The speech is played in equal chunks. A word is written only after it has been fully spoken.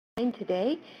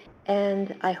today,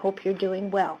 and I hope you're doing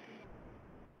well.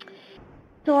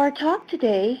 So our talk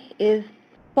today is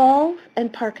falls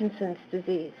and Parkinson's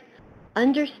disease,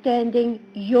 understanding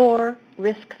your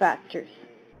risk factors.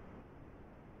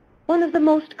 One of the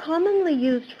most commonly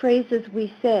used phrases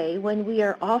we say when we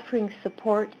are offering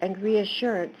support and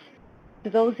reassurance to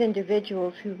those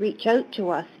individuals who reach out to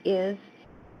us is,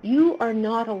 "You are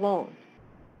not alone."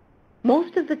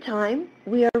 Most of the time,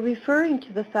 we are referring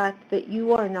to the fact that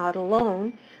you are not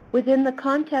alone within the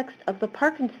context of the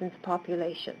Parkinson's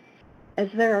population,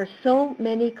 as there are so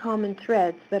many common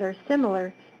threads that are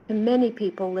similar to many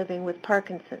people living with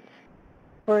Parkinson's.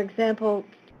 For example,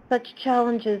 such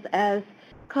challenges as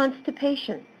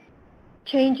constipation,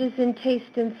 changes in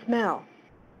taste and smell,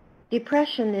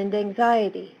 depression and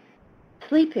anxiety,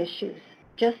 sleep issues,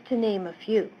 just to name a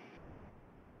few.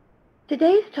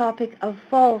 Today's topic of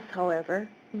falls, however,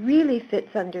 really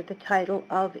fits under the title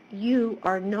of "You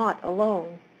Are Not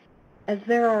Alone," as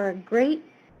there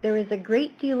is a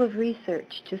great deal of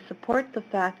research to support the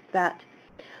fact that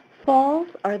falls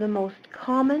are the most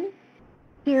common,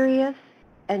 serious,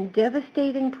 and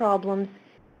devastating problems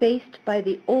faced by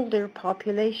the older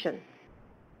population.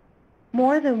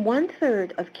 More than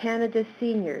 1/3 of Canada's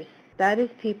seniors, that is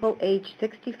people aged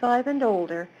 65 and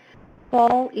older,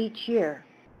 fall each year.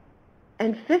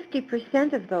 And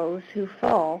 50% of those who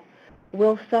fall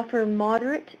will suffer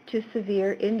moderate to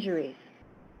severe injuries,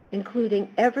 including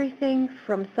everything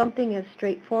from something as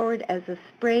straightforward as a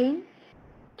sprain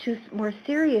to more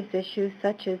serious issues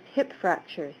such as hip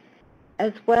fractures,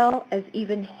 as well as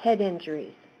even head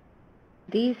injuries.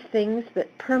 These things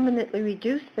that permanently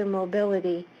reduce their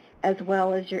mobility as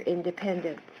well as your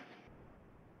independence.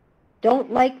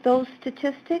 Don't like those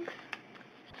statistics?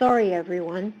 Sorry,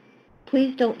 everyone.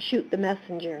 Please don't shoot the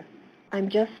messenger. I'm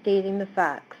just stating the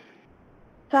facts.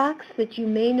 Facts that you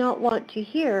may not want to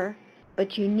hear,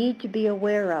 but you need to be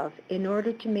aware of in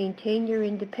order to maintain your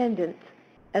independence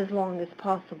as long as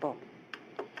possible.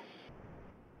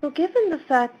 So given the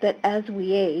fact that as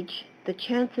we age, the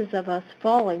chances of us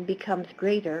falling becomes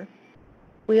greater,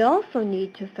 we also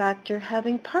need to factor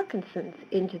having Parkinson's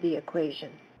into the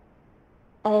equation.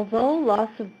 Although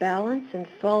loss of balance and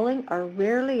falling are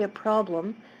rarely a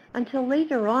problem until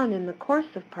later on in the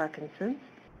course of Parkinson's,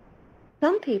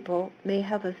 some people may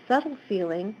have a subtle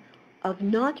feeling of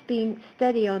not being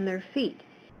steady on their feet,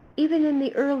 even in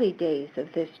the early days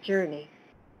of this journey.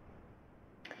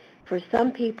 For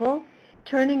some people,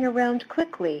 turning around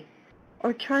quickly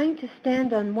or trying to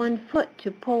stand on one foot to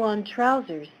pull on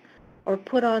trousers or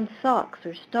put on socks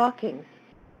or stockings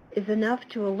is enough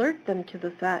to alert them to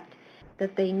the fact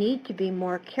that they need to be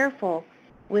more careful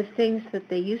with things that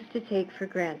they used to take for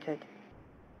granted.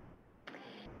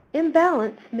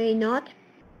 Imbalance may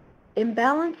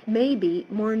be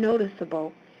more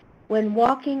noticeable when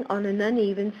walking on an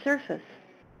uneven surface,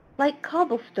 like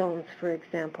cobblestones, for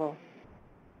example,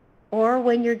 or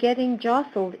when you're getting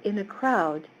jostled in a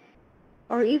crowd,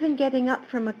 or even getting up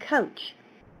from a couch.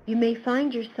 You may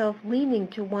find yourself leaning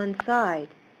to one side,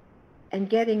 and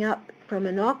getting up from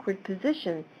an awkward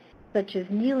position, such as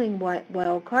kneeling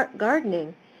while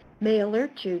gardening, may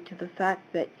alert you to the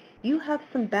fact that you have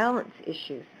some balance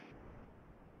issues.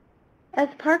 As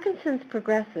Parkinson's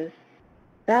progresses,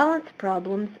 balance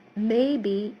problems may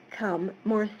become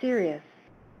more serious,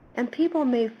 and people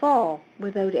may fall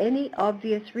without any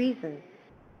obvious reason,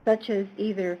 such as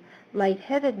either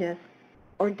lightheadedness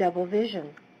or double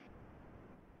vision.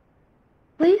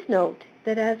 Please note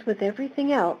that as with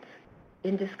everything else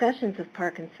in discussions of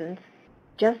Parkinson's,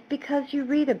 just because you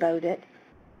read about it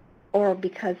or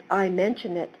because I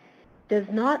mention it does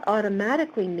not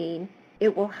automatically mean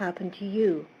it will happen to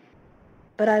you.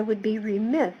 But I would be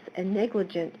remiss and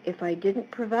negligent if I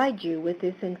didn't provide you with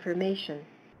this information.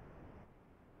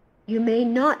 You may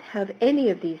not have any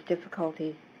of these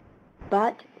difficulties,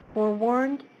 but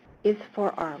forewarned is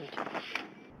forearmed.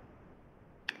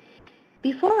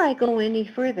 Before I go any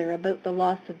further about the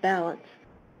loss of balance,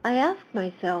 I ask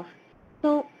myself,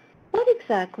 so what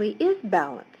exactly is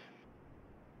balance?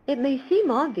 It may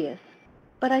seem obvious,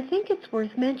 but I think it's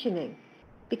worth mentioning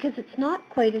because it's not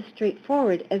quite as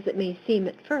straightforward as it may seem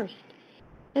at first,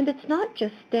 and it's not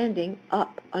just standing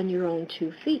up on your own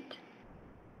 2 feet.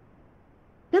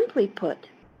 Simply put,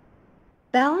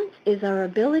 balance is our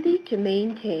ability to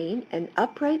maintain an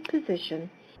upright position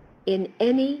in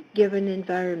any given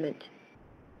environment,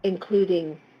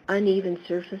 including uneven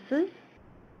surfaces,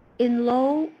 in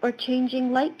low or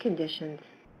changing light conditions,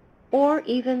 or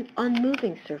even on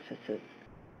moving surfaces.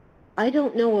 I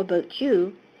don't know about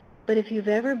you, but if you've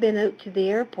ever been out to the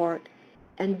airport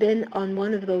and been on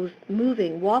one of those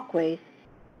moving walkways,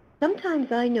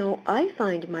 Sometimes I know I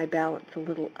find my balance a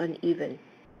little uneven,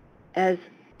 as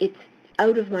it's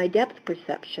out of my depth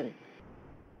perception.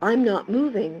 I'm not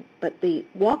moving, but the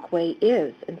walkway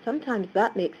is, and sometimes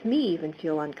that makes me even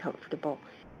feel uncomfortable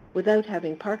without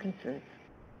having Parkinson's.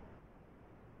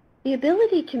 The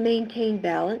ability to maintain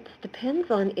balance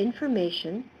depends on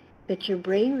information that your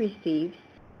brain receives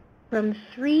from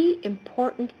three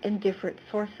important and different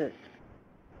sources.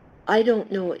 I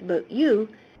don't know about you,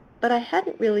 but I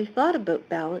hadn't really thought about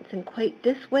balance in quite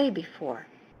this way before.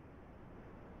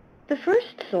 The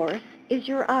first source is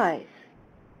your eyes.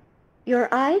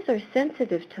 Your eyes are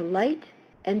sensitive to light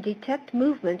and detect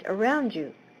movement around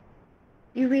you.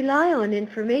 You rely on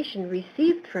information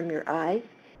received from your eyes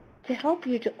to help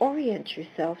you to orient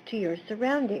yourself to your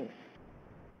surroundings.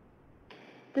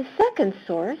 The second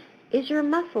source is your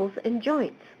muscles and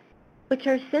joints, which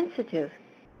are sensitive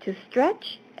to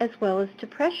stretch as well as to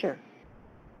pressure.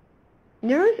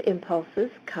 Nerve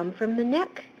impulses come from the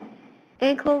neck,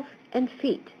 ankles, and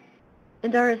feet,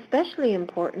 and are especially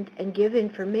important and give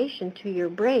information to your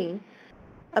brain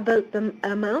about the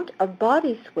amount of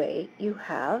body sway you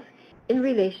have in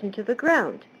relation to the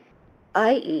ground,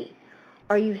 i.e.,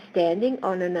 are you standing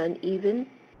on an uneven,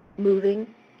 moving,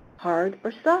 hard,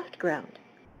 or soft ground?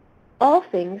 All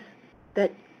things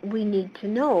that we need to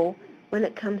know when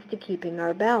it comes to keeping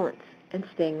our balance and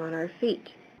staying on our feet.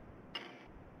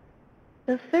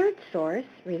 The third source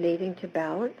relating to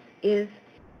balance is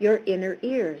your inner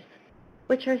ears,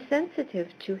 which are sensitive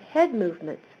to head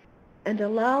movements and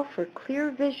allow for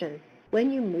clear vision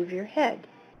when you move your head.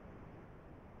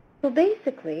 So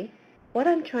basically, what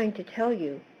I'm trying to tell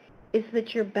you is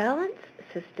that your balance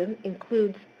system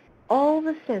includes all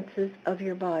the senses of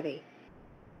your body.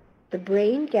 The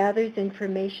brain gathers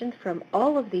information from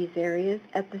all of these areas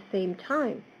at the same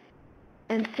time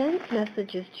and sends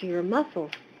messages to your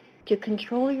muscles to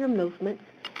control your movements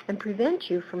and prevent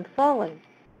you from falling.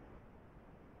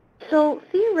 So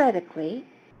theoretically,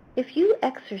 if you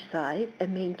exercise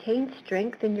and maintain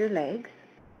strength in your legs,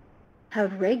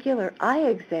 have regular eye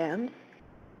exams,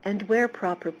 and wear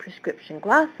proper prescription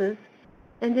glasses,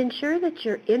 and ensure that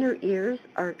your inner ears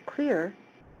are clear,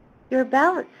 your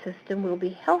balance system will be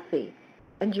healthy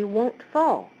and you won't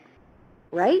fall,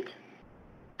 right?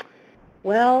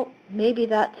 Well, maybe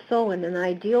that's so in an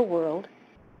ideal world,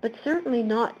 but certainly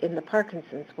not in the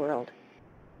Parkinson's world.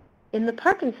 In the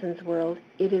Parkinson's world,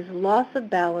 it is loss of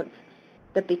balance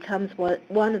that becomes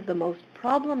one of the most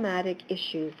problematic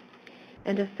issues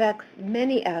and affects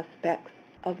many aspects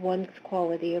of one's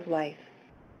quality of life.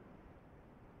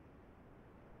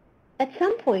 At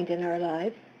some point in our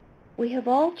lives, we have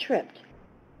all tripped,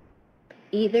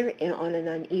 either on an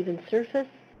uneven surface,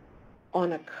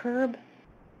 on a curb,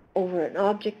 over an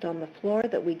object on the floor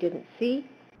that we didn't see,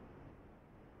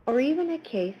 or even a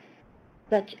case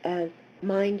such as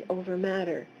mind over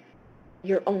matter,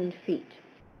 your own feet.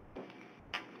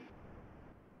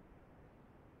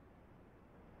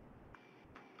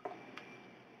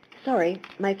 Sorry,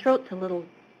 my throat's a little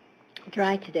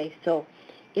dry today, so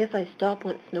if I stop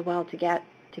once in a while to get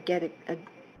a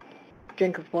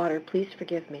drink of water, please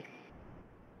forgive me.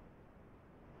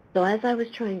 So as I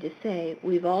was trying to say,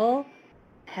 we've all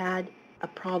had a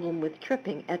problem with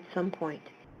tripping at some point,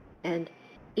 and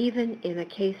even in a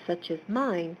case such as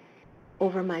mine,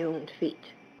 over my own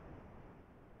feet.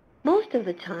 Most of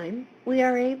the time, we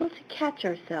are able to catch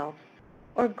ourselves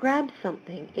or grab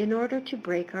something in order to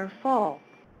break our fall,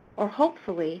 or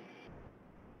hopefully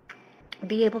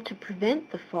be able to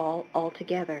prevent the fall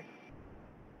altogether.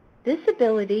 This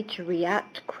ability to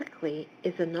react quickly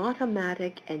is an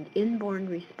automatic and inborn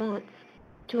response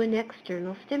to an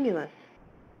external stimulus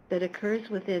that occurs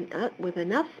with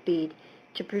enough speed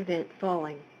to prevent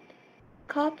falling,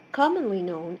 commonly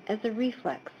known as a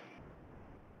reflex.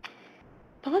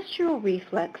 Postural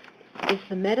reflex is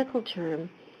the medical term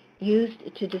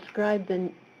used to describe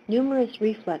the numerous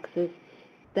reflexes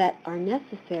that are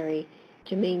necessary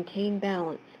to maintain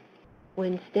balance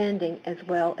when standing as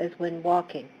well as when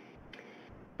walking.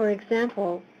 For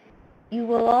example, you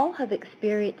will all have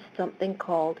experienced something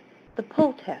called the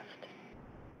pull test.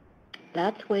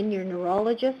 That's when your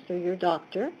neurologist or your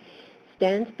doctor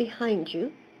stands behind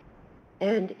you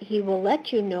and he will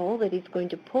let you know that he's going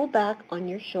to pull back on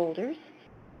your shoulders,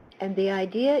 and the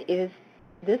idea is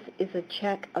this is a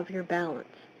check of your balance.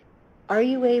 Are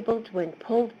you able to, when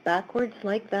pulled backwards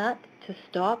like that, to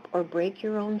stop or break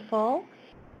your own fall?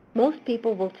 Most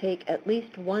people will take at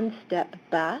least one step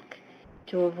back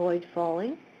to avoid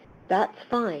falling. That's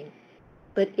fine.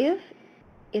 But if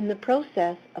in the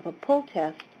process of a pull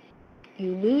test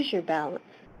you lose your balance,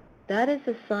 that is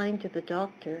a sign to the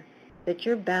doctor that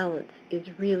your balance is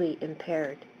really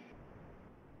impaired.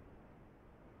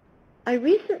 I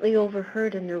recently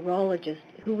overheard a neurologist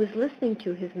who was listening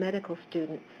to his medical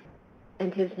students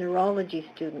and his neurology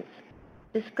students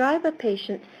describe a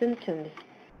patient's symptoms,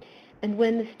 and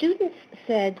when the students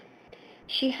said,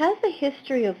 "She has a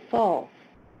history of falls,"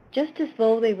 just as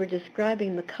though they were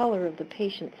describing the color of the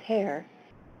patient's hair,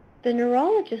 the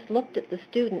neurologist looked at the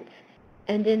students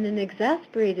and in an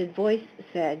exasperated voice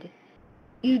said,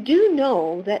 "You do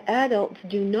know that adults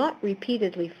do not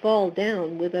repeatedly fall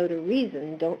down without a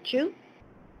reason, don't you?"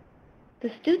 The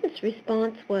student's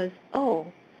response was,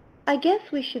 "Oh, I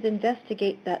guess we should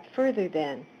investigate that further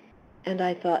then." And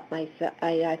I thought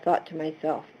to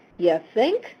myself, "You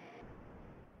think?"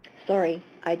 Sorry,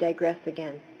 I digress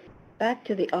again. Back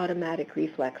to the automatic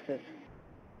reflexes.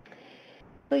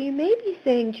 So you may be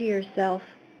saying to yourself,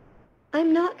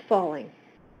 "I'm not falling,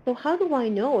 so how do I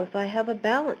know if I have a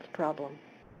balance problem?"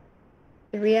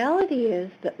 The reality is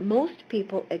that most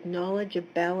people acknowledge a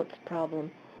balance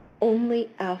problem only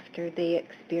after they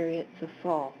experience a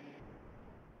fall.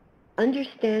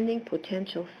 Understanding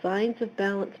potential signs of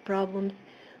balance problems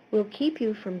will keep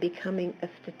you from becoming a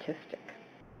statistic.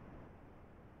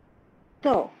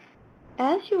 So,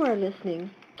 as you are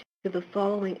listening to the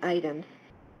following items,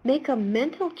 make a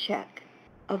mental check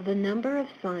of the number of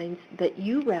signs that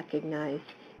you recognize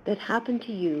that happen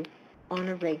to you on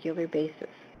a regular basis.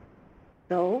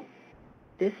 So,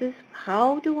 this is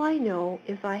how do I know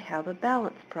if I have a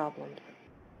balance problem?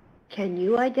 Can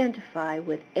you identify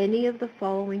with any of the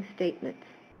following statements?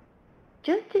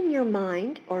 Just in your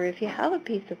mind, or if you have a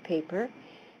piece of paper,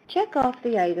 check off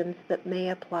the items that may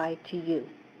apply to you.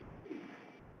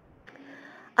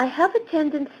 I have a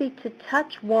tendency to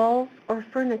touch walls or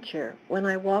furniture when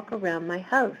I walk around my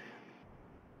house.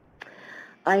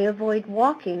 I avoid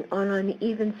walking on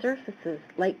uneven surfaces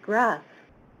like grass,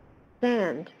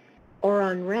 sand, or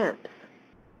on ramps.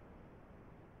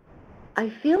 I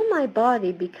feel my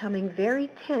body becoming very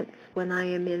tense when I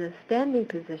am in a standing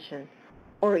position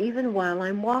or even while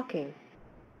I'm walking.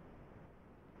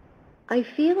 I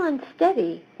feel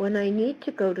unsteady when I need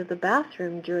to go to the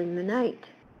bathroom during the night.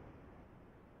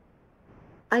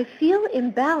 I feel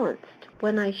imbalanced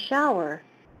when I shower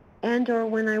and or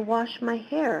when I wash my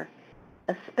hair,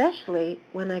 especially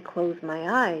when I close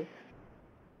my eyes.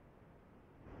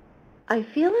 I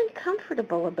feel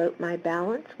uncomfortable about my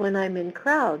balance when I'm in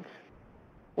crowds,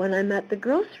 when I'm at the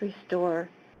grocery store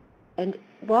and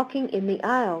walking in the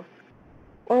aisles,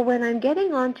 or when I'm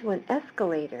getting onto an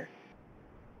escalator.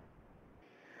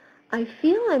 I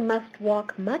feel I must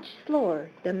walk much slower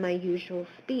than my usual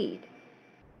speed.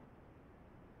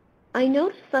 I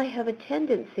notice I have a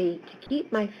tendency to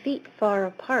keep my feet far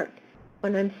apart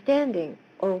when I'm standing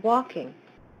or walking.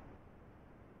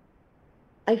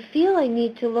 I feel I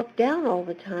need to look down all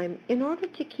the time in order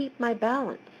to keep my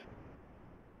balance.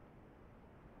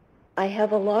 I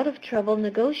have a lot of trouble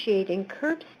negotiating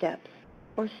curb steps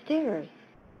or stairs.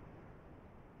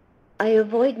 I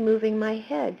avoid moving my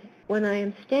head when I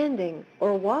am standing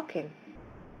or walking.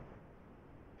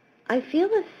 I feel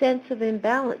a sense of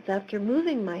imbalance after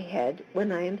moving my head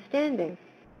when I am standing.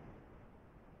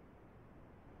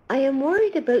 I am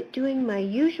worried about doing my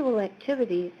usual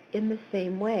activities in the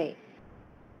same way.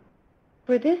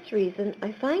 For this reason,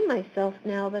 I find myself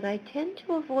now that I tend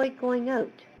to avoid going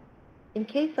out in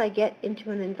case I get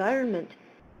into an environment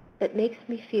that makes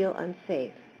me feel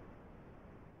unsafe.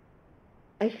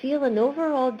 I feel an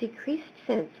overall decreased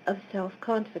sense of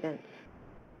self-confidence.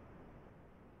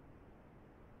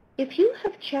 If you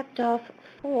have checked off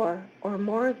 4 or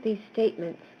more of these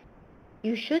statements,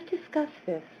 you should discuss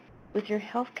this with your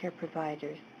healthcare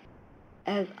providers,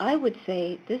 as I would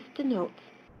say this denotes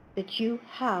that you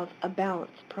have a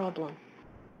balance problem.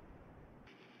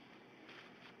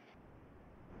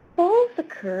 Falls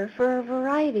occur for a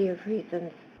variety of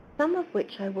reasons, some of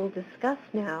which I will discuss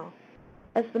now,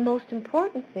 as the most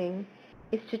important thing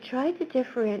is to try to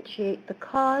differentiate the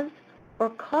cause or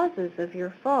causes of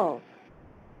your falls,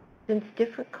 since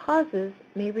different causes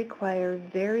may require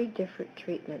very different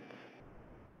treatments.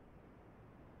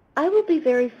 I will be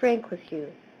very frank with you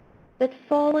that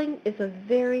falling is a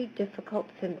very difficult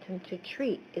symptom to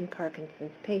treat in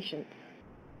Parkinson's patients,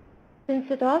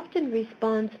 since it often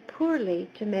responds poorly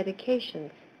to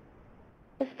medications,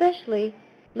 especially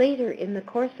later in the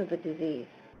course of the disease.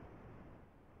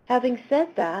 Having said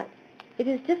that, it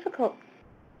is difficult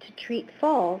to treat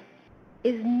falls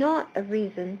is not a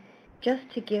reason just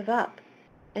to give up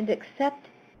and accept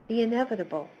the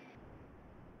inevitable.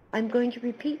 I'm going to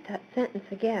repeat that sentence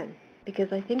again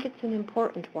because I think it's an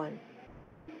important one.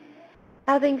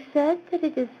 Having said that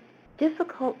it is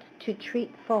difficult to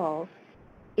treat falls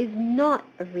is not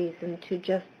a reason to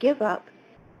just give up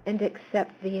and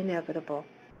accept the inevitable.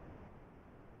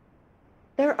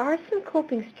 There are some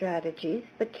coping strategies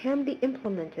that can be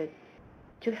implemented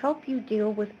to help you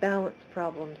deal with balance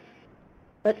problems.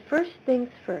 But first things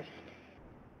first,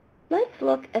 let's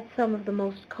look at some of the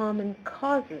most common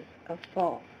causes of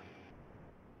falls.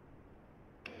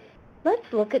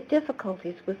 Let's look at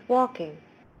difficulties with walking,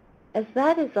 as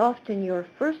that is often your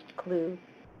first clue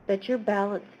that your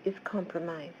balance is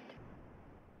compromised.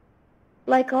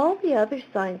 Like all the other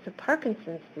signs of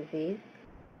Parkinson's disease,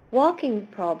 walking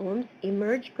problems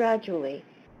emerge gradually,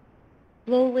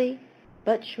 slowly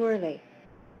but surely.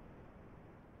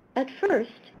 At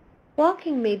first,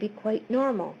 walking may be quite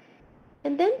normal,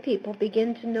 and then people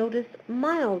begin to notice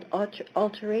mild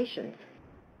alterations.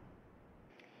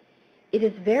 It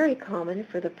is very common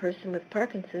for the person with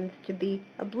Parkinson's to be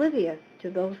oblivious to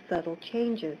those subtle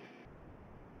changes.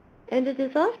 And it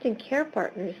is often care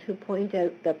partners who point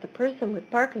out that the person with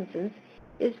Parkinson's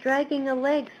is dragging a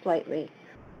leg slightly,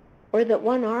 or that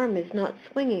one arm is not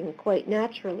swinging quite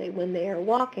naturally when they are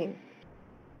walking.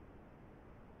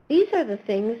 These are the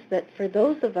things that for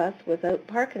those of us without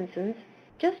Parkinson's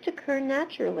just occur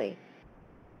naturally.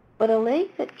 But a leg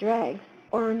that drags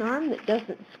or an arm that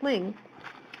doesn't swing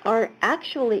are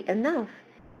actually enough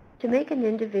to make an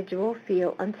individual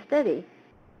feel unsteady.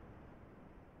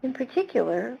 In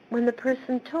particular, when the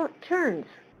person turns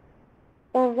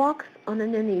or walks on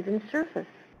an uneven surface.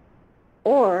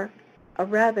 Or, a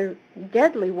rather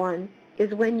deadly one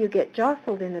is when you get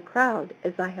jostled in a crowd,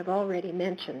 as I have already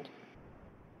mentioned.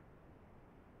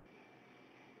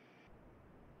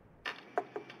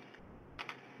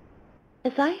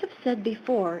 As I have said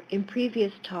before in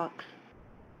previous talks,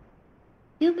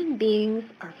 human beings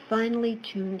are finely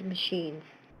tuned machines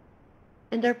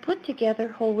and are put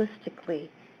together holistically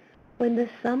when the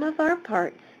sum of our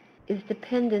parts is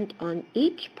dependent on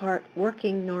each part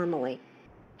working normally.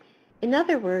 In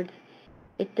other words,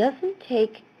 it doesn't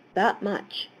take that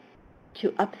much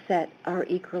to upset our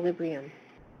equilibrium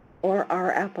or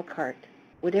our apple cart,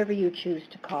 whatever you choose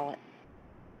to call it.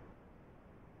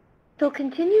 So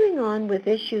continuing on with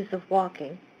issues of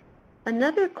walking,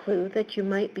 another clue that you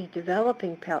might be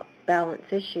developing balance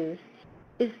issues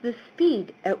is the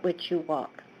speed at which you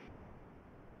walk.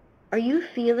 Are you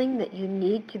feeling that you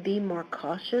need to be more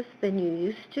cautious than you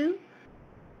used to?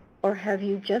 Or have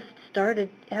you just started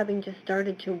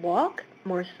to walk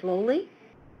more slowly?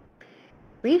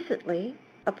 Recently,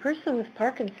 a person with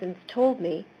Parkinson's told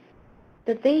me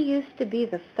that they used to be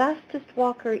the fastest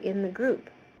walker in the group,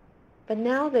 but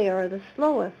now they are the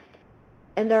slowest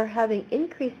and are having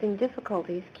increasing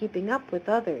difficulties keeping up with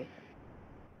others.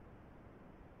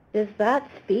 Does that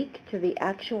speak to the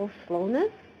actual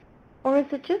slowness, or is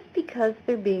it just because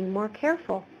they're being more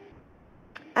careful?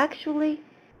 Actually,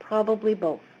 probably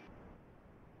both.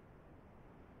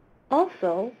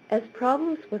 Also, as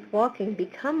problems with walking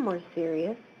become more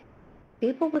serious,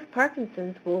 people with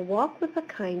Parkinson's will walk with a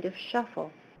kind of shuffle.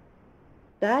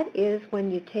 That is when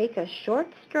you take a short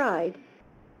stride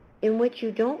in which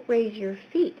you don't raise your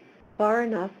feet far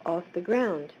enough off the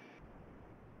ground.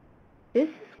 This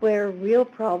is where real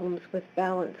problems with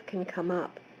balance can come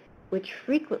up, which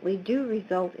frequently do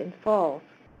result in falls,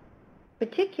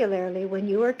 particularly when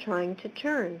you are trying to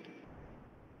turn.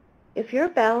 If your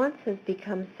balance has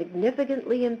become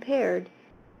significantly impaired,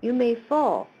 you may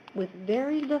fall with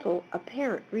very little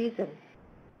apparent reason.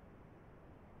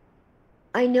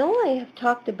 I know I have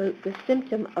talked about the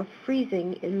symptom of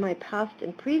freezing in my past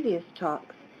and previous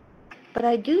talks, but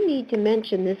I do need to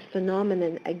mention this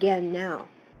phenomenon again now.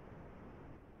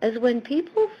 As when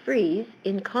people freeze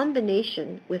in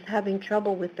combination with having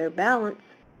trouble with their balance,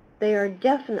 they are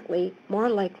definitely more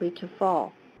likely to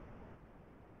fall.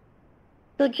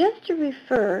 So just to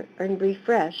refer and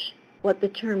refresh what the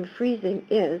term freezing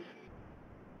is,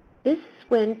 this is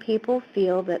when people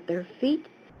feel that their feet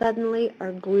suddenly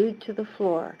are glued to the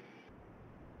floor,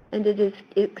 and it is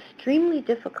extremely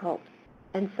difficult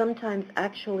and sometimes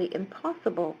actually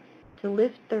impossible to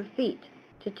lift their feet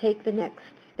to take the next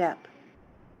step.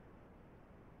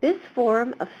 This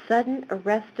form of sudden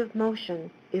arrest of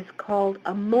motion is called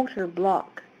a motor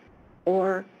block,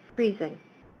 or freezing.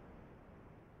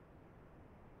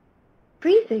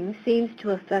 Freezing seems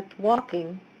to affect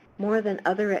walking more than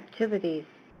other activities,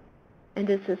 and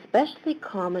is especially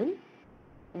common,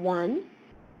 1,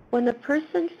 when a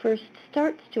person first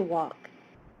starts to walk.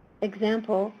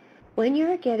 Example, when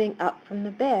you're getting up from the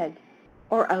bed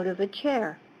or out of a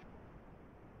chair.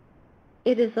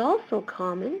 It is also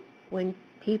common when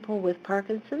people with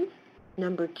Parkinson's,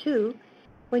 number 2,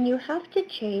 when you have to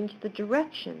change the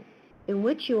direction in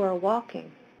which you are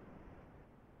walking.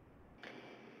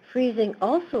 Freezing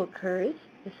also occurs,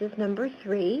 this is number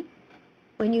 3,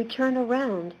 when you turn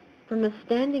around from a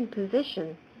standing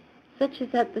position, such as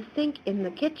at the sink in the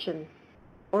kitchen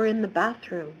or in the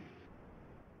bathroom.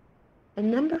 And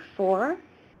number 4,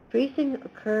 freezing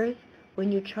occurs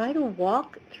when you try to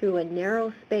walk through a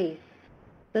narrow space,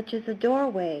 such as a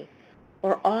doorway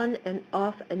or on and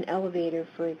off an elevator,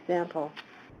 for example.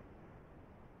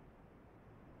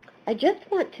 I just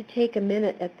want to take a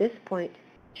minute at this point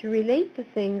to relate the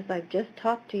things I've just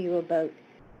talked to you about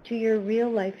to your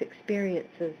real-life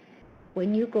experiences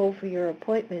when you go for your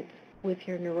appointments with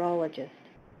your neurologist.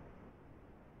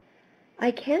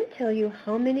 I can't tell you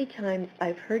how many times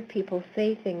I've heard people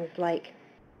say things like,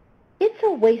 "It's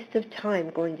a waste of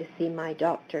time going to see my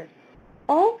doctor.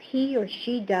 All he or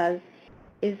she does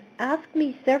is ask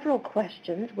me several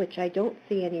questions which I don't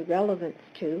see any relevance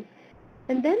to,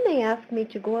 and then they ask me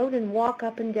to go out and walk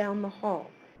up and down the hall.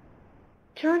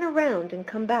 Turn around and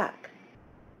come back.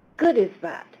 Good is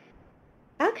that?"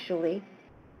 Actually,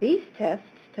 these tests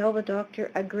tell the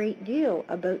doctor a great deal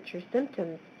about your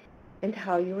symptoms and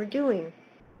how you are doing.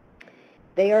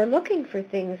 They are looking for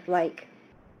things like,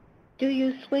 do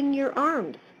you swing your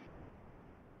arms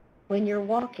when you're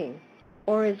walking,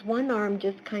 or is one arm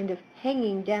just kind of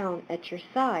hanging down at your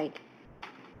side?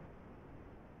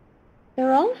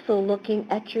 They're also looking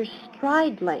at your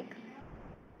stride length,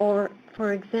 or,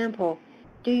 for example,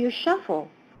 do you shuffle,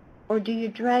 or do you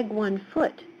drag one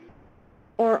foot,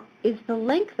 or is the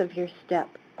length of your step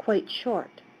quite short?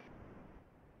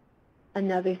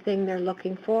 Another thing they're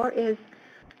looking for is,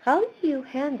 how do you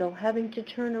handle having to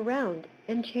turn around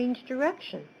and change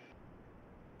direction?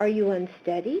 Are you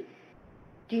unsteady?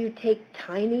 Do you take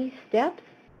tiny steps,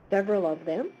 several of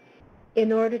them,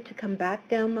 in order to come back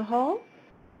down the hall?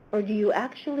 Or do you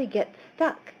actually get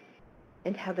stuck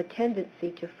and have a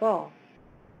tendency to fall?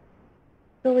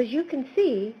 So as you can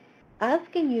see,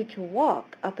 asking you to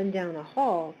walk up and down a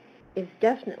hall is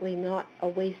definitely not a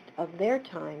waste of their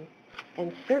time,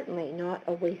 and certainly not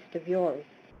a waste of yours,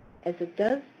 as it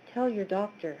does tell your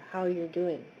doctor how you're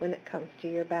doing when it comes to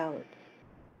your balance.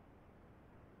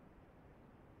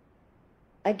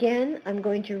 Again, I'm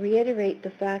going to reiterate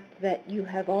the fact that you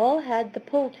have all had the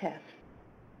pull test.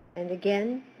 And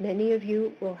again, many of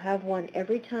you will have one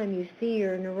every time you see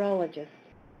your neurologist.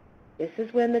 This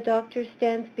is when the doctor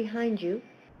stands behind you,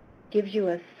 gives you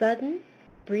a sudden,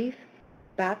 brief,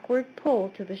 backward pull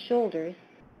to the shoulders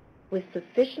with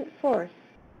sufficient force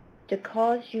to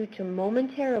cause you to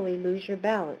momentarily lose your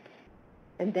balance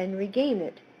and then regain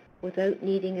it without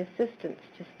needing assistance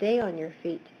to stay on your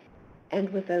feet and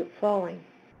without falling.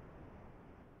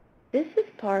 This is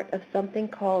part of something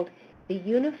called the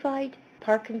Unified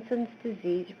Parkinson's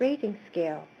Disease Rating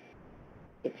Scale.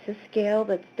 It's a scale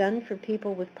that's done for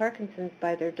people with Parkinson's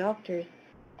by their doctors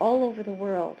all over the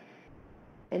world,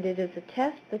 and it is a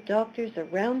test that doctors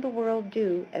around the world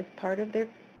do as part of their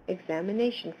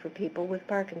examination for people with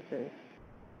Parkinson's.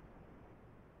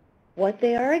 What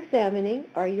they are examining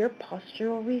are your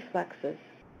postural reflexes,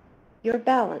 your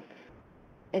balance,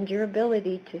 and your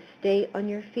ability to stay on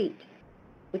your feet,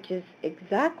 which is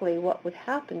exactly what would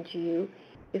happen to you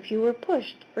if you were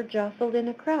pushed or jostled in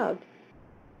a crowd,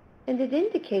 and it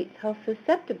indicates how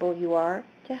susceptible you are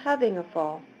to having a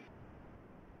fall.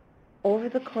 Over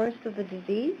the course of the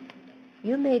disease,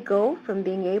 you may go from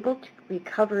being able to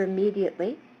recover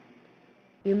immediately.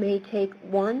 You may take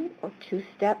 1 or 2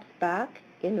 steps back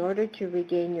in order to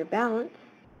regain your balance,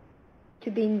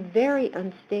 to being very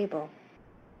unstable.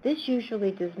 This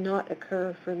usually does not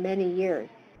occur for many years,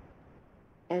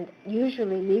 and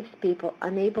usually leaves people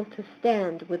unable to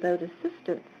stand without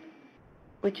assistance,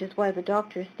 which is why the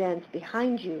doctor stands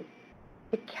behind you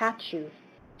to catch you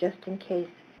just in case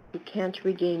you can't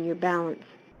regain your balance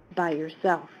by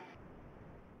yourself.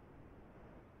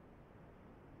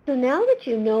 So now that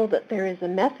you know that there is a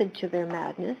method to their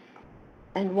madness,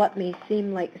 and what may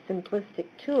seem like simplistic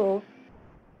tools,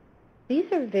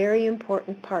 these are very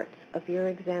important parts of your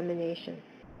examination.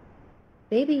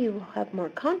 Maybe you will have more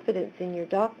confidence in your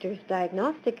doctor's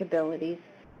diagnostic abilities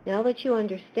now that you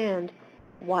understand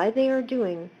why they are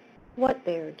doing what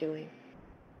they are doing.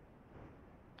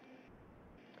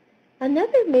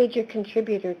 Another major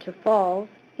contributor to falls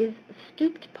is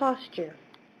stooped posture.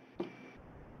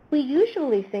 We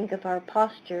usually think of our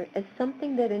posture as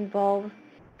something that involves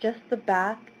just the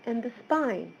back and the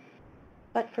spine,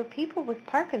 but for people with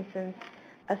Parkinson's,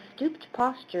 a stooped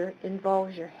posture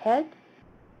involves your head,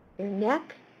 your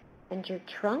neck, and your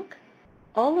trunk,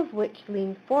 all of which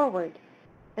lean forward,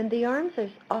 and the arms are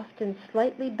often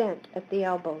slightly bent at the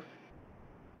elbows.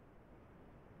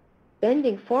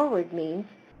 Bending forward means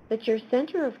that your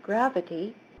center of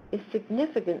gravity is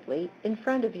significantly in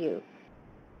front of you,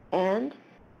 and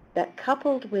that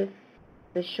coupled with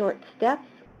the short steps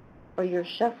or your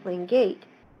shuffling gait,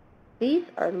 these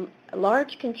are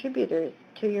large contributors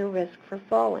to your risk for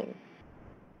falling.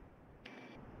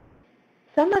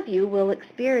 Some of you will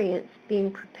experience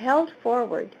being propelled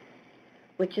forward,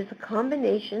 which is a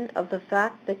combination of the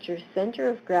fact that your center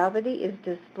of gravity is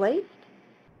displaced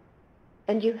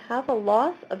and you have a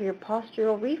loss of your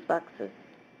postural reflexes.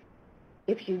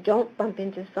 If you don't bump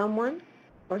into someone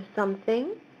or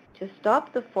something to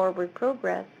stop the forward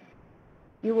progress,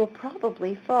 you will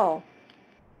probably fall.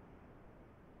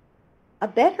 A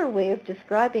better way of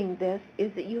describing this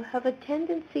is that you have a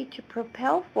tendency to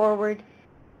propel forward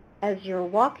as your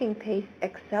walking pace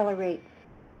accelerates,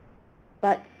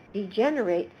 but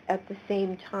degenerates at the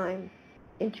same time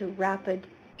into rapid,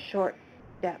 short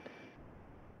steps.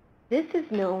 This is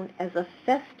known as a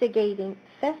festinating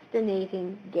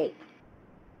gait.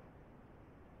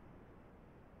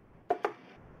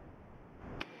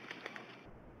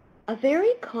 A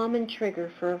very common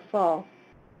trigger for a fall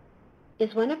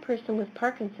is when a person with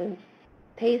Parkinson's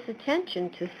pays attention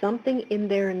to something in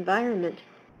their environment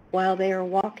while they are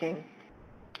walking.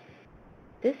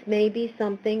 This may be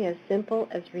something as simple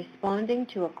as responding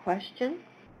to a question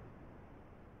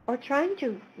or trying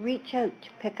to reach out to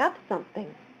pick up something.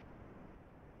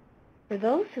 For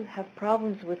those who have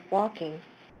problems with walking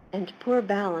and poor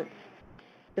balance,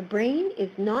 the brain is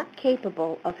not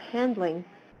capable of handling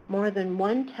more than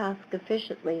one task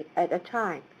efficiently at a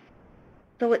time.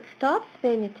 So it stops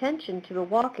paying attention to the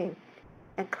walking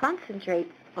and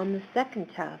concentrates on the second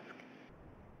task,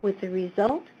 with the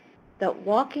result that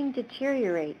walking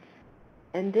deteriorates,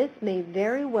 and this may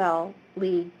very well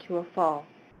lead to a fall.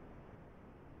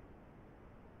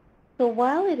 So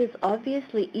while it is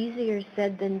obviously easier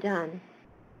said than done,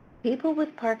 people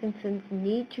with Parkinson's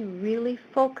need to really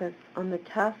focus on the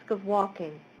task of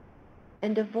walking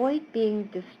and avoid being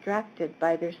distracted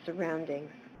by their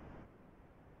surroundings.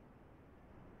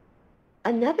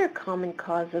 Another common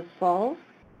cause of falls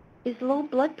is low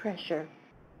blood pressure.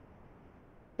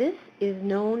 This is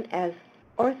known as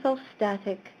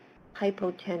orthostatic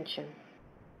hypotension.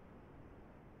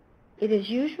 It is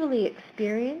usually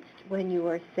experienced when you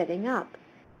are sitting up,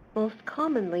 most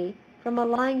commonly from a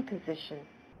lying position,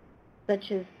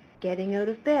 such as getting out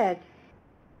of bed,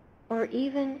 or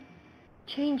even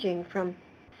changing from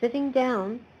sitting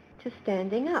down to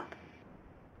standing up.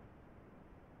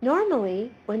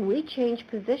 Normally, when we change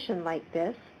position like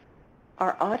this,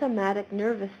 our automatic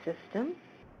nervous system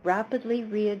rapidly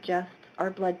readjusts our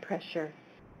blood pressure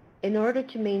in order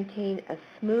to maintain a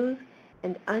smooth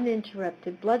and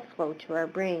uninterrupted blood flow to our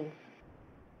brains.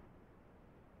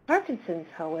 Parkinson's,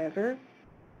 however,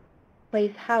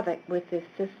 plays havoc with this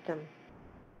system,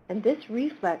 and this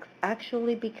reflex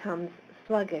actually becomes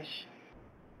sluggish.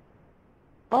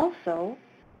 Also,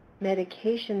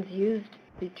 medications used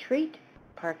to treat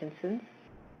Parkinson's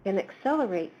can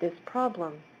accelerate this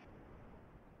problem.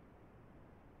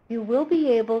 You will be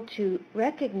able to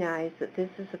recognize that this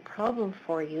is a problem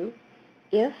for you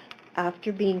if,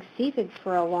 after being seated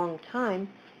for a long time,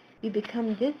 you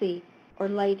become dizzy or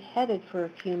lightheaded for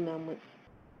a few moments,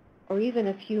 or even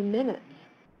a few minutes,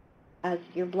 as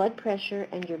your blood pressure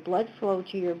and your blood flow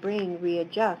to your brain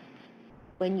readjusts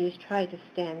when you try to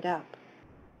stand up.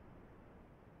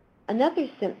 Another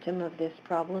symptom of this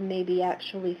problem may be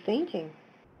actually fainting,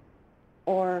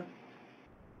 or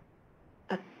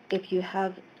if you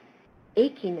have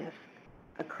achiness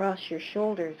across your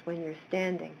shoulders when you're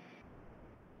standing.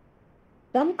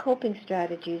 Some coping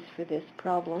strategies for this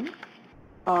problem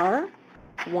are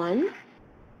 1.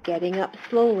 Getting up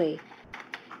slowly.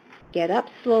 Get up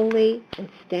slowly and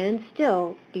stand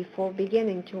still before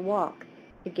beginning to walk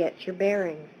to get your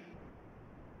bearings.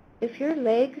 If your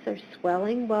legs are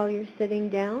swelling while you're sitting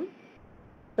down,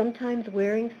 sometimes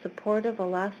wearing supportive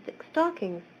elastic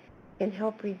stockings can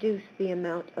help reduce the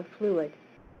amount of fluid.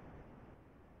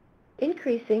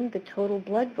 Increasing the total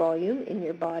blood volume in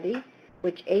your body,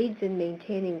 which aids in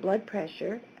maintaining blood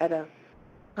pressure at a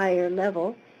higher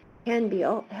level, can be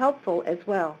helpful as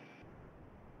well.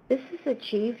 This is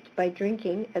achieved by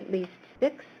drinking at least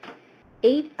 6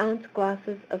 8-ounce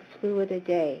glasses of fluid a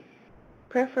day,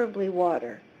 preferably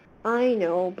water. I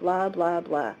know, blah, blah,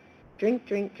 blah. Drink,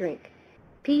 drink, drink.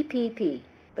 Pee, pee, pee.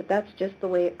 But that's just the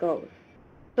way it goes.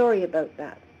 Sorry about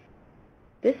that.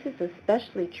 This is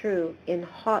especially true in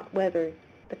hot weather,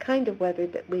 the kind of weather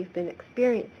that we've been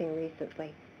experiencing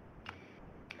recently.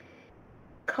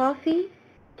 Coffee,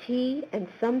 tea, and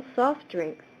some soft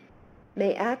drinks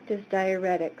may act as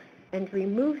diuretics and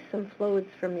remove some fluids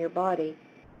from your body.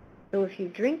 So if you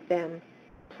drink them,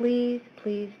 please,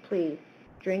 please, please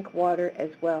drink water as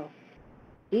well.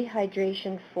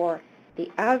 Dehydration for the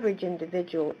average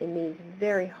individual in these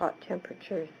very hot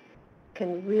temperatures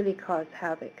can really cause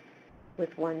havoc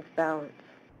with one's balance.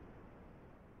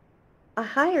 A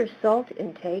higher salt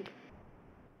intake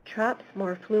traps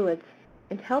more fluids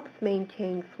and helps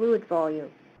maintain fluid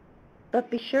volume. But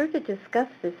be sure to discuss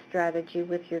this strategy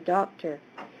with your doctor,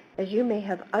 as you may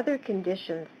have other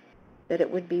conditions that it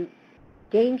would be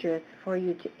dangerous for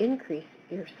you to increase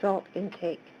your salt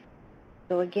intake.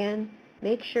 So again,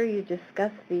 make sure you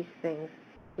discuss these things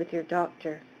with your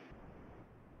doctor.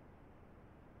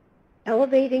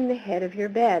 Elevating the head of your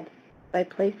bed by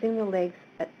placing the legs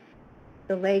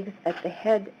at the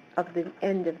head of the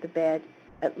end of the bed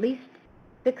at least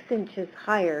 6 inches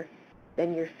higher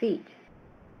than your feet.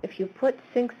 If you put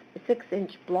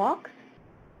 6-inch blocks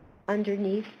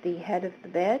underneath the head of the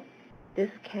bed, this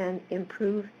can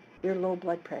improve your low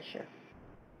blood pressure.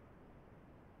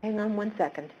 Hang on 1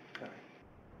 second.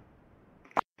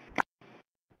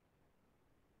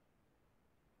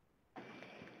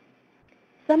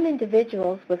 Some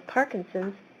individuals with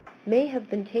Parkinson's may have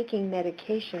been taking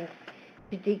medications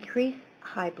to decrease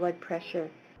high blood pressure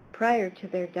prior to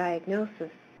their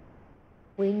diagnosis.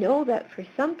 We know that for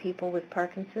some people with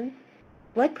Parkinson's,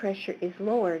 blood pressure is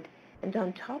lowered, and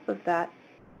on top of that,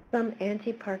 some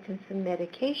anti-Parkinson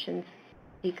medications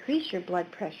decrease your blood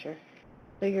pressure.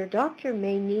 So your doctor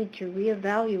may need to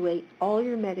reevaluate all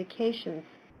your medications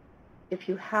if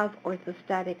you have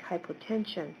orthostatic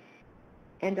hypotension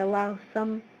and allow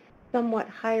somewhat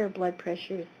higher blood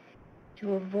pressures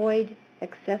to avoid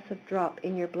excessive drop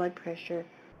in your blood pressure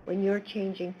when you're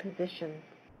changing positions.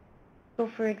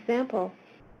 So for example,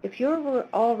 if you're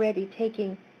already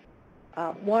taking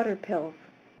water pills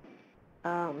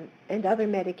and other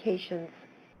medications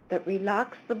that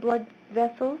relax the blood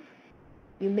vessels,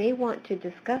 you may want to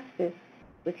discuss this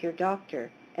with your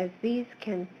doctor, as these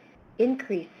can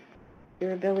increase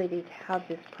your ability to have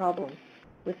this problem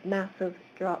with massive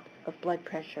drops of blood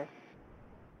pressure.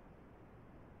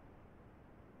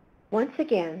 Once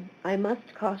again, I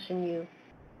must caution you,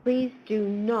 please do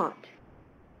not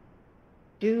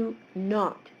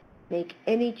make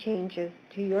any changes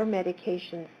to your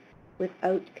medications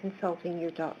without consulting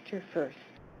your doctor first.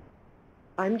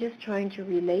 I'm just trying to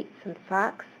relate some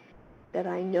facts that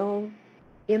I know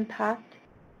impact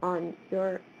on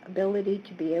your ability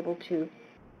to be able to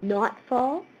not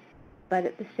fall, but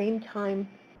at the same time,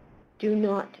 do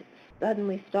not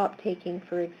suddenly stop taking,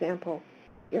 for example,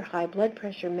 your high blood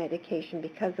pressure medication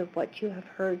because of what you have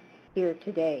heard here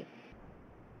today.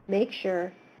 Make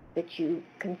sure that you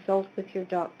consult with your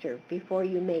doctor before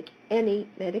you make any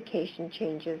medication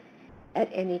changes at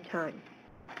any time.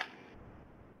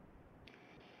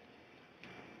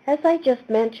 As I just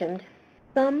mentioned,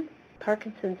 some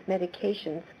Parkinson's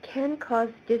medications can cause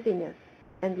dizziness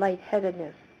and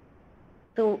lightheadedness.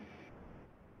 So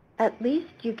at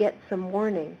least you get some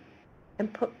warning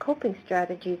and put coping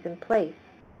strategies in place,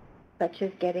 such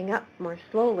as getting up more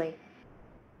slowly.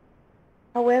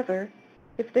 However,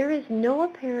 if there is no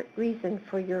apparent reason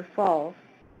for your falls,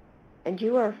 and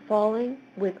you are falling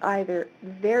with either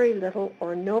very little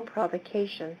or no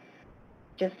provocation,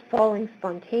 just falling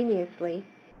spontaneously,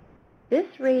 this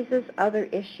raises other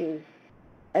issues,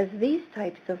 as these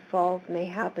types of falls may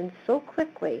happen so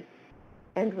quickly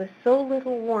and with so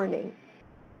little warning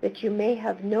that you may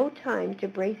have no time to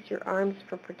brace your arms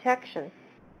for protection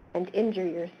and injure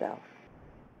yourself.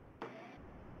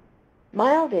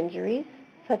 Mild injuries,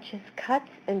 such as cuts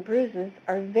and bruises,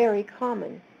 are very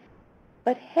common,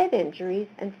 but head injuries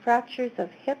and fractures of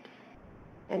hips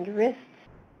and wrists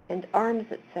and arms,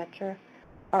 etc.,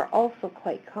 are also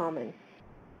quite common,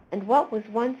 and what was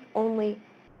once only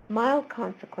mild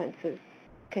consequences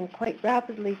can quite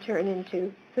rapidly turn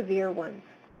into severe ones.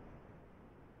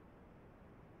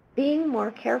 Being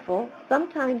more careful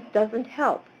sometimes doesn't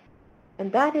help,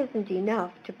 and that isn't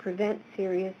enough to prevent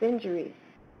serious injuries.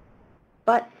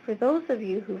 But for those of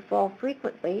you who fall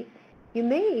frequently, you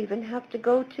may even have to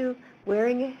go to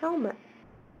wearing a helmet,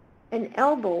 an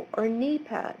elbow or knee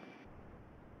pad.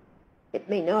 It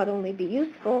may not only be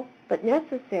useful, but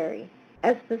necessary,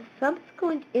 as the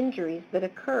subsequent injuries that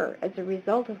occur as a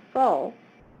result of fall,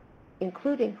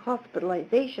 including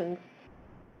hospitalizations,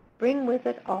 bring with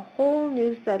it a whole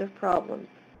new set of problems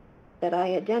that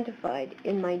I identified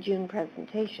in my June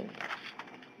presentation.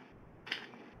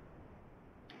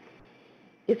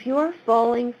 If you are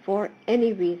falling for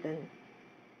any reason,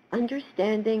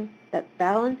 understanding that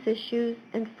balance issues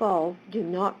and falls do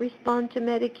not respond to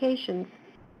medications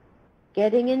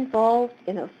Getting involved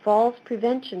in a falls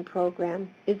prevention program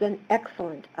is an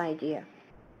excellent idea.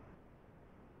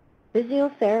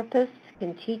 Physiotherapists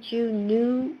can teach you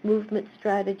new movement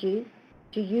strategies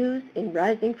to use in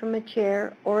rising from a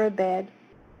chair or a bed,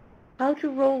 how to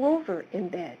roll over in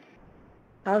bed,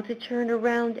 how to turn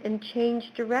around and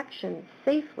change direction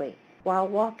safely while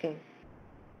walking.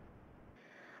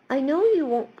 I know you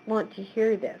won't want to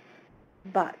hear this,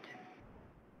 but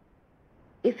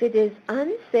if it is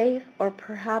unsafe or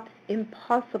perhaps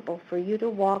impossible for you to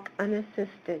walk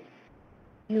unassisted,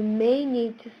 you may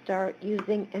need to start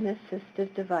using an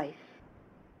assistive device,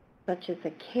 such as a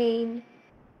cane,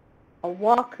 a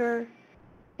walker,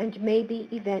 and maybe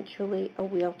eventually a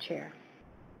wheelchair.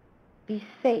 Be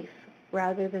safe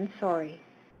rather than sorry.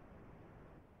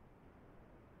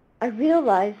 I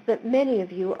realize that many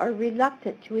of you are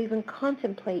reluctant to even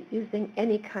contemplate using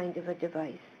any kind of a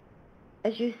device,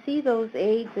 as you see those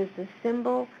aids as a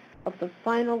symbol of the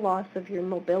final loss of your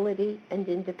mobility and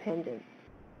independence.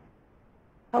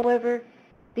 However,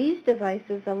 these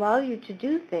devices allow you to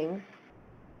do things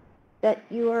that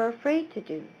you are afraid to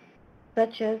do,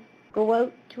 such as go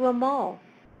out to a mall,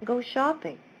 go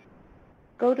shopping,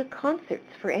 go to concerts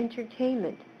for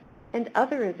entertainment and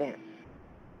other events.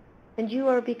 And you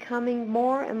are becoming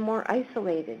more and more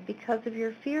isolated because of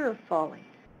your fear of falling.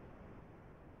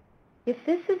 If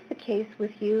this is the case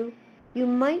with you, you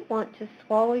might want to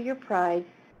swallow your pride,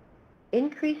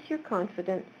 increase your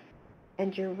confidence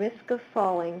and your risk of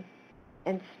falling,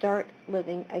 and start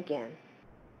living again.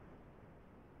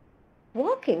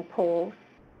 Walking poles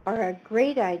are a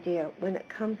great idea when it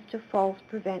comes to falls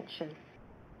prevention.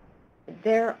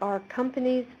 There are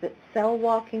companies that sell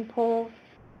walking poles.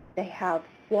 They have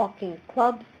walking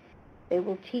clubs. They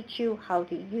will teach you how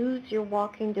to use your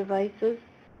walking devices.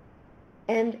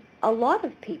 And a lot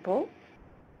of people,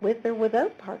 with or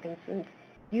without Parkinson's,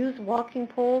 use walking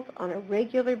poles on a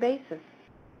regular basis.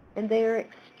 And they are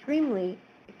extremely,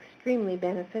 extremely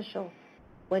beneficial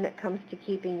when it comes to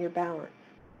keeping your balance.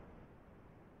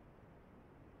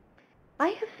 I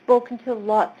have spoken to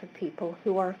lots of people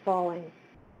who are falling,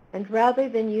 and rather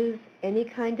than use any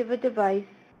kind of a device,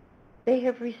 they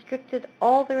have restricted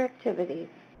all their activities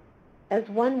as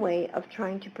one way of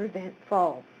trying to prevent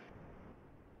falls.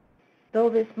 Though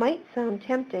this might sound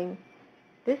tempting,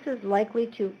 this is likely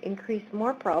to increase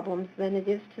more problems than it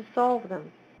is to solve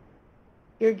them.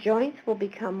 Your joints will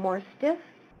become more stiff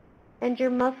and your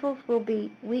muscles will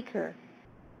be weaker,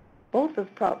 both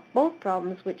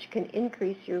problems which can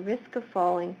increase your risk of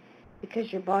falling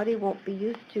because your body won't be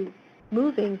used to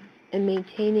moving and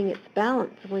maintaining its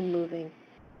balance when moving.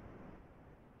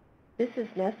 This is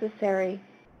necessary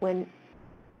when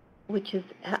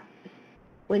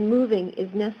moving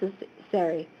is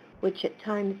necessary, which at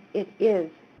times it is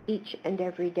each and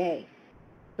every day.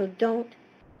 So don't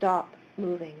stop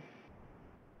moving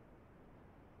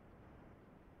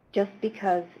just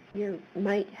because you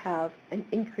might have an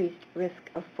increased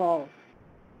risk of falls.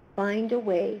 Find a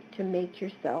way to make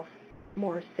yourself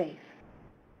more safe.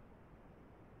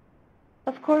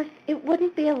 Of course, it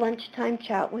wouldn't be a lunchtime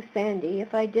chat with Sandy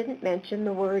if I didn't mention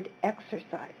the word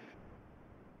exercise.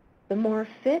 The more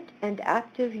fit and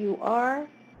active you are,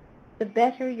 the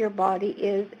better your body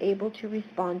is able to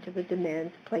respond to the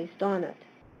demands placed on it,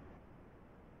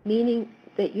 meaning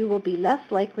that you will be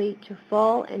less likely to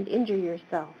fall and injure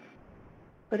yourself.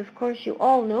 But of course you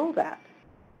all know that,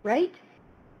 right?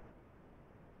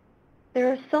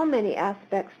 There are so many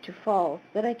aspects to falls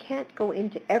that I can't go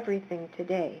into everything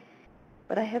today,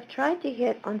 but I have tried to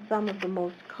hit on some of the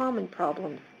most common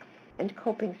problems and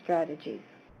coping strategies.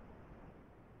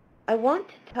 I want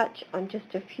to touch on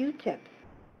just a few tips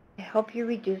to help you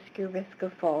reduce your risk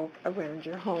of falls around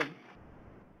your home.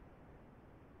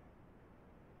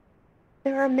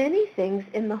 There are many things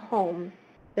in the home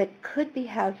that could be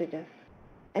hazardous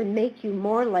and make you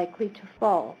more likely to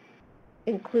fall,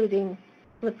 including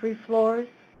slippery floors,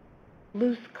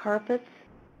 loose carpets,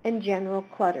 and general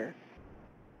clutter.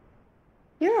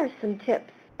 Here are some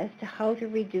tips as to how to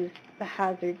reduce the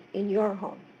hazards in your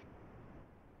home.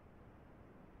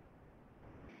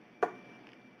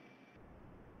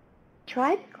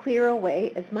 Try to clear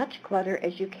away as much clutter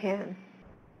as you can,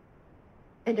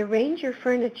 and arrange your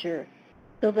furniture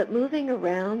so that moving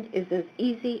around is as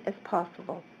easy as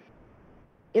possible.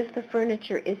 If the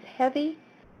furniture is heavy,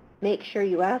 make sure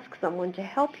you ask someone to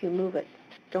help you move it.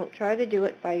 Don't try to do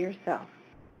it by yourself.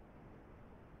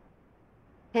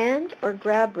 Hand or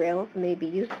grab rails may be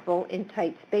useful in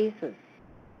tight spaces,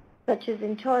 such as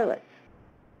in toilets,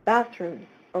 bathrooms,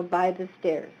 or by the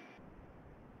stairs.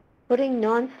 Putting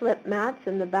non-slip mats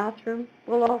in the bathroom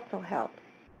will also help.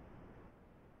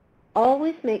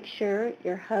 Always make sure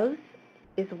your house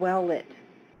is well lit.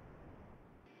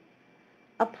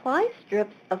 Apply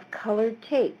strips of colored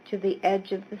tape to the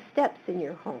edge of the steps in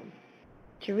your home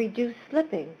to reduce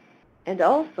slipping and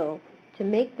also to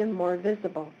make them more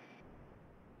visible.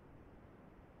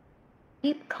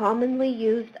 Keep commonly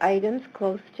used items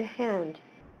close to hand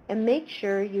and make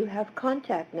sure you have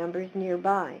contact numbers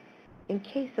nearby in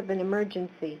case of an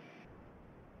emergency.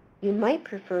 You might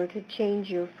prefer to change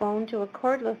your phone to a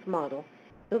cordless model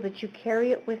so that you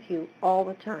carry it with you all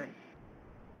the time.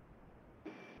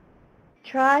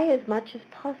 Try as much as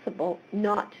possible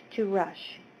not to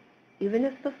rush, even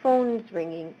if the phone is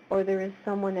ringing or there is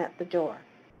someone at the door.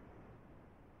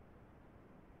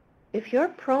 If you're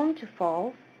prone to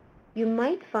falls, you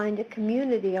might find a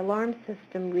community alarm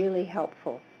system really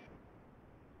helpful.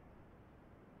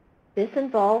 This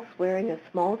involves wearing a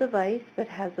small device that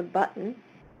has a button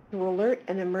to alert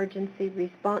an emergency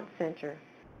response center,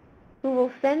 who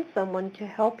will send someone to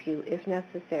help you if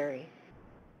necessary.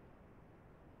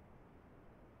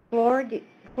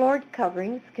 Floored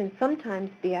coverings can sometimes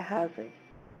be a hazard.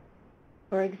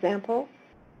 For example,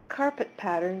 carpet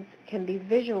patterns can be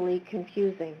visually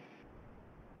confusing.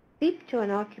 Speak to an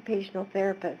occupational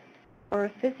therapist or a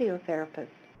physiotherapist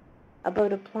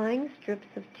about applying strips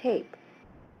of tape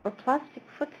or plastic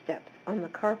footsteps on the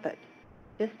carpet,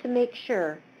 just to make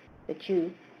sure that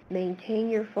you maintain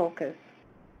your focus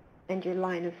and your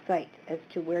line of sight as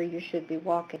to where you should be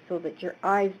walking so that your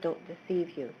eyes don't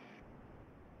deceive you.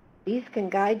 These can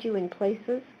guide you in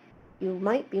places you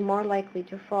might be more likely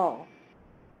to fall,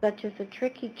 such as a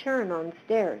tricky turn on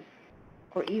stairs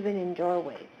or even in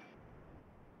doorways.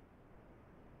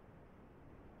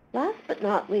 Last but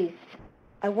not least,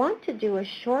 I want to do a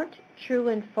short true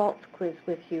and false quiz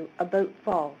with you about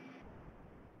falls.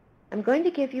 I'm going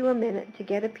to give you a minute to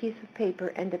get a piece of paper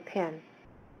and a pen.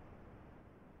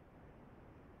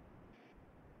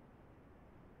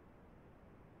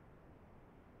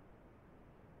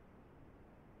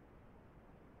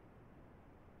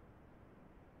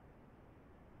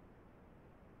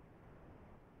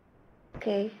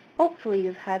 Okay, hopefully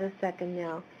you've had a second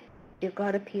now. You've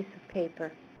got a piece of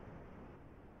paper.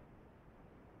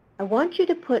 I want you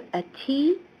to put a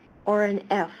T or an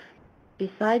F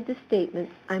beside the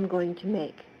statements I'm going to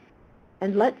make,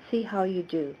 and let's see how you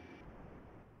do.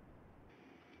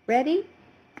 Ready?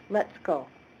 Let's go.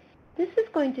 This is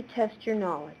going to test your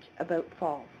knowledge about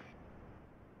falls.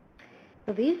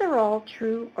 So these are all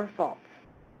true or false.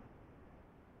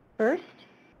 First,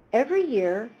 every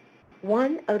year,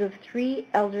 1 out of 3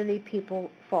 elderly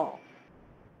people falls.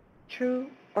 True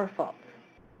or false?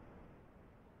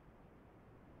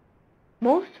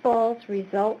 Most falls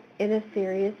result in a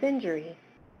serious injury.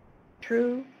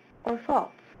 True or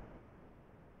false?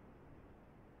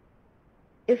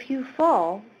 If you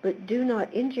fall but do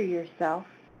not injure yourself,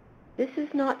 this is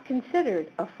not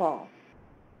considered a fall.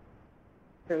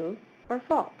 True or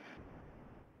false?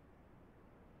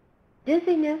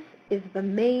 Dizziness is the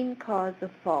main cause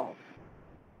of falls.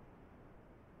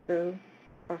 True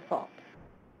or false?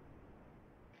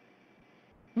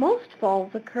 Most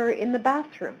falls occur in the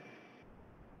bathroom.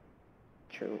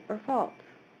 True or false?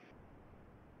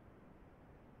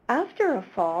 After a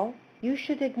fall, you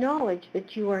should acknowledge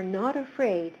that you are not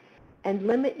afraid and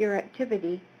limit your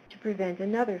activity to prevent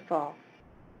another fall.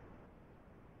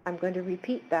 I'm going to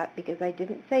repeat that because I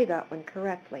didn't say that one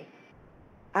correctly.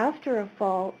 After a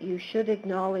fall, you should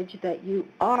acknowledge that you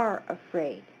are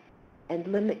afraid and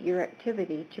limit your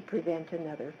activity to prevent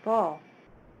another fall.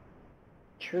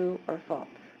 True or false?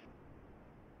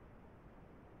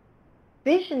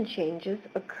 Vision changes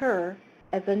occur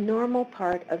as a normal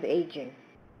part of aging.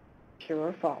 True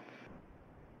or false?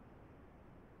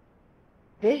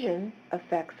 Vision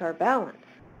affects our balance.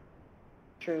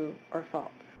 True or false?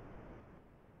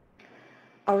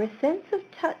 Our sense of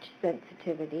touch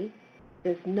sensitivity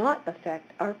does not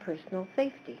affect our personal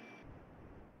safety.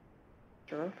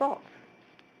 True or false?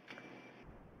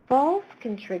 Falls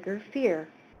can trigger fear.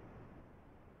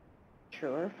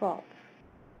 True or false?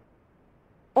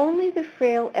 Only the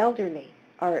frail elderly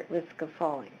are at risk of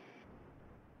falling.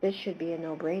 This should be a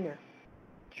no-brainer.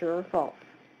 True or false?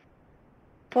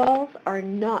 Falls are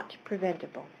not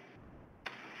preventable.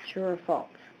 True or false?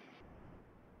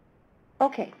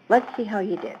 Okay, let's see how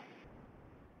you did.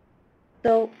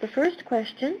 So the first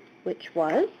question, which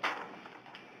was,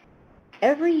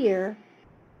 every year,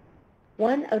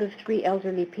 1 out of 3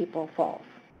 elderly people falls.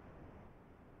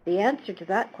 The answer to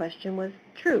that question was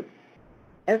true.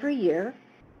 Every year,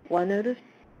 1 out of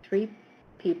 3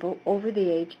 people over the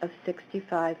age of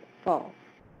 65 falls.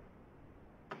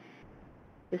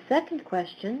 The second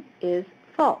question is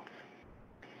false.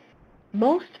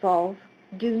 Most falls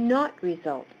do not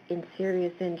result in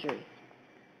serious injuries.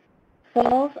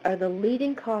 Falls are the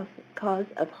leading cause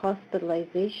of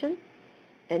hospitalization,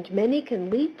 and many can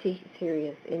lead to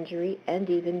serious injury and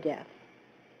even death.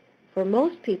 For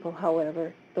most people,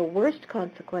 however, the worst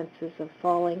consequences of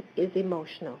falling is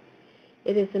emotional.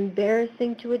 It is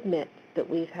embarrassing to admit that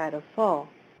we've had a fall.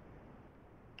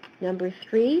 Number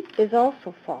 3 is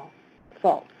also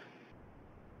false.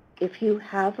 If you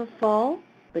have a fall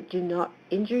but do not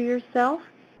injure yourself,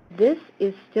 this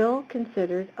is still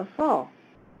considered a fall.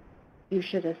 You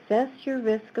should assess your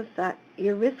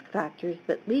risk factors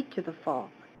that lead to the fall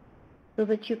so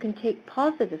that you can take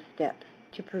positive steps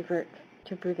to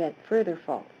prevent further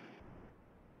falls.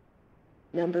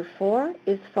 Number 4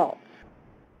 is false.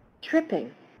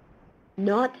 Tripping,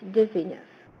 not dizziness,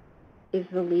 is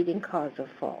the leading cause of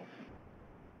falls.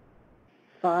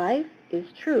 5 is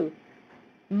true.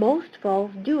 Most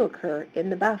falls do occur in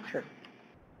the bathroom.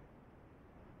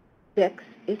 6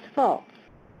 is false.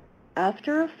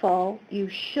 After a fall, you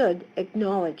should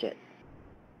acknowledge it.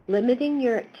 Limiting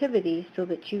your activity so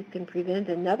that you can prevent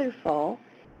another fall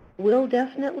will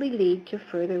definitely lead to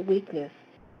further weakness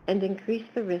and increase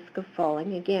the risk of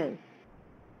falling again.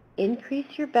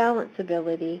 Increase your balance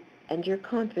ability and your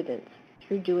confidence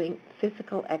through doing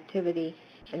physical activity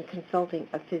and consulting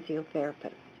a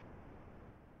physiotherapist.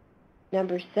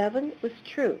 Number 7 was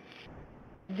true.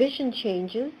 Vision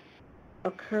changes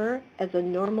occur as a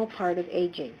normal part of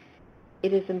aging.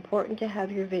 It is important to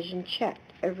have your vision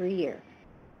checked every year.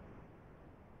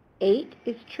 8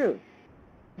 is true.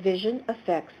 Vision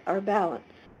affects our balance.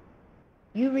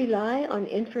 You rely on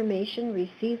information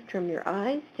received from your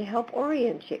eyes to help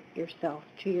orient yourself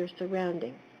to your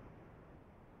surroundings.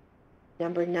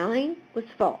 Number 9 was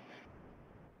false.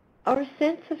 Our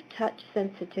sense of touch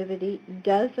sensitivity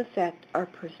does affect our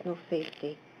personal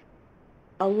safety.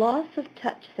 A loss of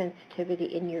touch sensitivity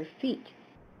in your feet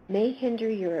may hinder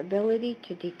your ability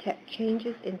to detect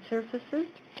changes in surfaces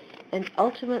and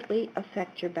ultimately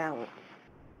affect your balance.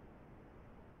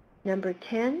 Number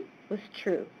 10 was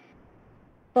true.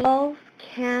 Falls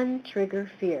can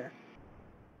trigger fear.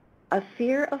 A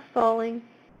fear of falling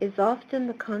is often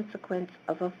the consequence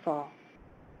of a fall.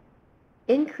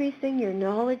 Increasing your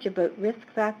knowledge about risk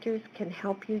factors can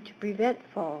help you to prevent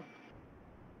falls.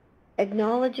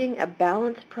 Acknowledging a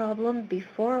balance problem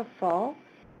before a fall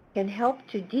can help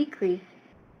to decrease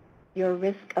your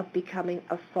risk of becoming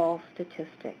a fall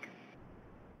statistic.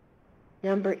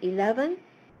 Number 11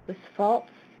 was false.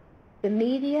 The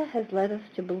media has led us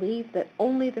to believe that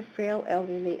only the frail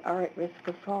elderly are at risk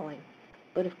of falling.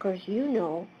 But of course you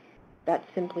know that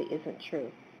simply isn't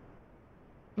true.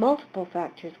 Multiple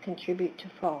factors contribute to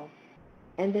falls,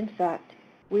 and in fact,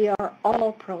 we are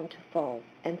all prone to falls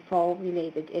and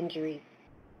fall-related injuries.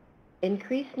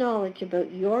 Increased knowledge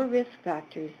about your risk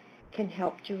factors can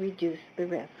help to reduce the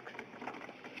risks.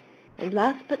 And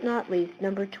last but not least,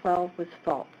 number 12 was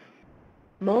false.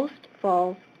 Most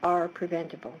falls are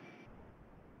preventable.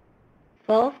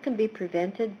 Falls can be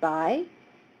prevented by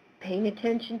paying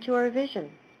attention to our vision,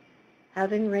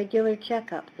 having regular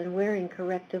checkups and wearing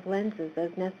corrective lenses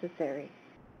as necessary.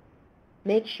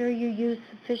 Make sure you use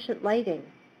sufficient lighting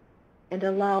and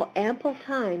allow ample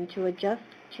time to adjust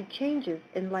to changes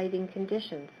in lighting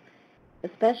conditions,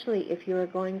 especially if you are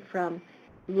going from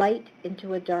light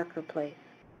into a darker place.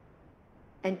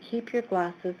 And keep your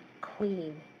glasses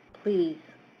clean, please.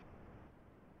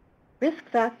 Risk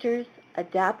factors: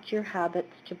 adapt your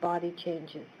habits to body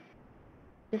changes.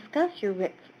 Discuss your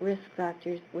risk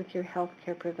factors with your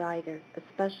healthcare provider,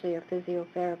 especially a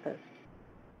physiotherapist.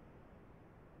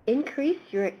 Increase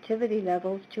your activity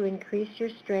levels to increase your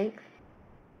strength,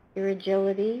 your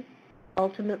agility,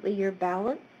 ultimately your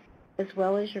balance, as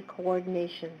well as your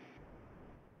coordination.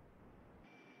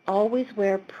 Always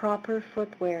wear proper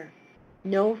footwear.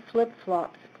 No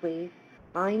flip-flops, please.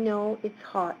 I know it's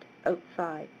hot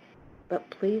outside, but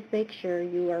please make sure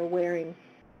you are wearing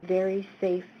very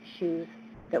safe shoes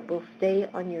that will stay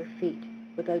on your feet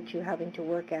without you having to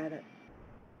work at it.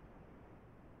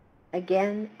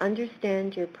 Again,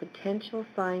 understand your potential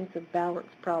signs of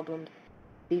balance problems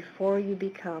before you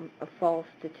become a fall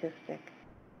statistic.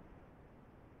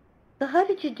 So how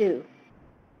did you do?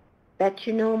 Bet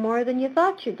you know more than you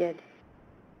thought you did.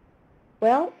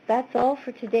 Well, that's all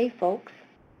for today, folks.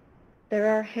 There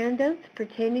are handouts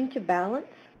pertaining to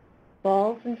balance,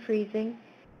 falls and freezing,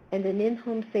 and an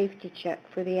in-home safety check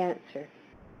for the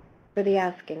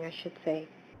asking, I should say.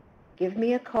 Give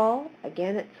me a call.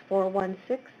 Again, it's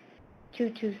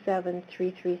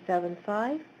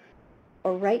 416-227-3375,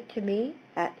 or write to me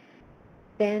at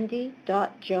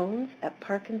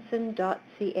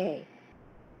sandy.jones@parkinson.ca.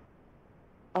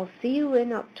 I'll see you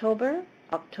in October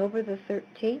the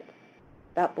 13th.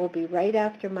 That will be right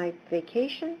after my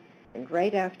vacation and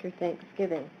right after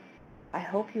Thanksgiving. I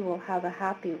hope you will have a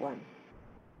happy one.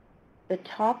 The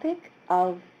topic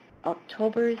of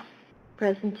October's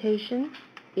presentation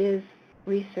is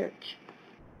research.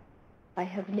 I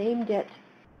have named it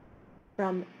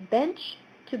From Bench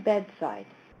to Bedside,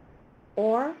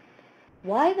 or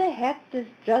Why the Heck Does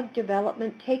Drug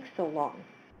Development Take So Long?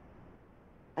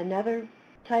 Another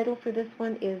title for this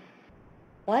one is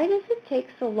Why Does It Take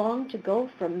So Long to Go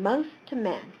from Mouse to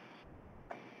Man?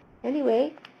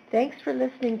 Anyway, thanks for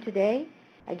listening today.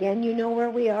 Again, you know where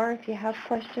we are if you have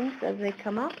questions as they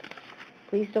come up.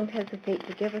 Please don't hesitate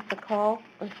to give us a call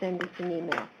or send us an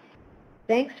email.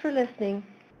 Thanks for listening.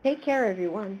 Take care,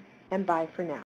 everyone, and bye for now.